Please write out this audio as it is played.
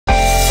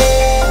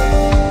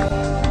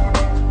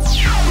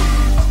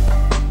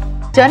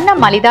జొన్న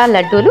మలిదా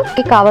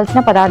లడ్డూలుకి కావాల్సిన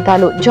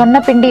పదార్థాలు: జొన్న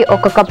పిండి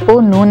 1 కప్పు,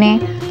 నూనె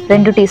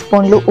 2 టీ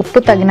స్పూన్లు, ఉప్పు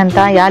తగినంత,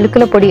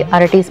 యాలకుల పొడి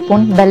 1/2 టీ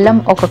స్పూన్, బెల్లం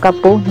 1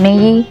 కప్పు,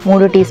 నెయ్యి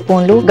 3 టీ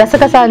స్పూన్లు,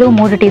 గసగసాలు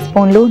 3 టీ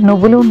స్పూన్లు,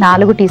 నువ్వులు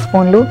 4 టీ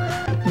స్పూన్లు,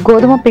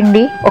 గోధుమ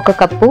పిండి 1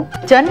 కప్పు.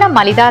 జొన్న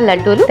మలిదా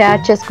లడ్డూలు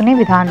తయారు చేసుకునే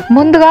విధానం: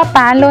 ముందుగా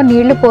పాన్ లో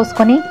నీళ్లు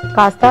పోసుకొని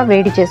కాస్త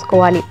వేడి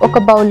చేసుకోవాలి. ఒక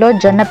బౌల్లో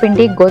జొన్న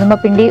పిండి, గోధుమ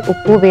పిండి,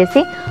 ఉప్పు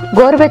వేసి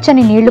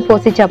గోరువెచ్చని నీళ్లు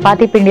పోసి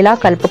చపాతీ పిండిలా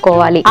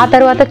కలుపుకోవాలి. ఆ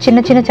తర్వాత చిన్న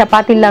చిన్న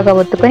చపాతీల్లాగా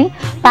ఒత్తుకొని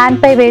పాన్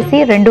పై వేసి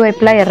 2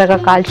 వైపులా ఎర్రగా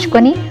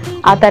కాల్చుకొని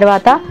ఆ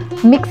తర్వాత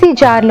మిక్సీ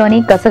జార్లోని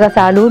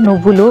గసగసాలు,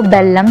 నువ్వులు,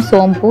 బెల్లం,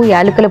 సోంపు,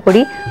 యాలకుల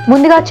పొడి,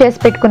 ముందుగా చేసి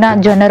పెట్టుకున్న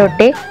జొన్న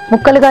రొట్టె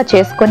ముక్కలుగా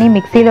చేసుకొని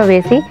మిక్సీలో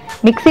వేసి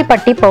మిక్సీ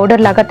పట్టి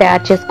పౌడర్ లాగా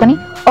తయారు చేసుకొని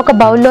ఒక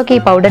బౌల్లోకి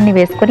ఈ పౌడర్ని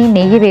వేసుకొని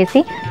నెయ్యి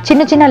వేసి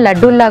చిన్న చిన్న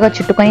లడ్డూల్లాగా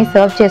చుట్టుకొని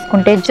సర్వ్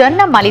చేసుకుంటే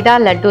జొన్న మలిదా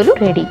లడ్డూలు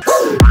రెడీ.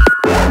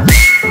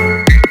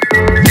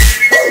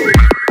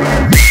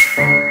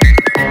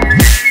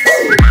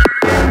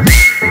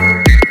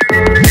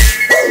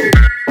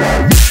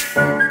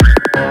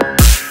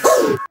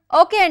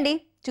 ఓకే అండి,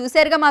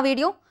 చూశారుగా మా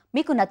వీడియో.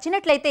 మీకు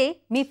నచ్చినట్లయితే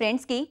మీ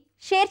ఫ్రెండ్స్కి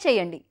షేర్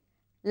చేయండి,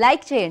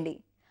 లైక్ చేయండి,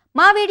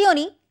 మా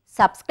వీడియోని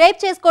సబ్స్క్రైబ్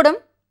చేసుకోవడం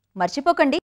మర్చిపోకండి.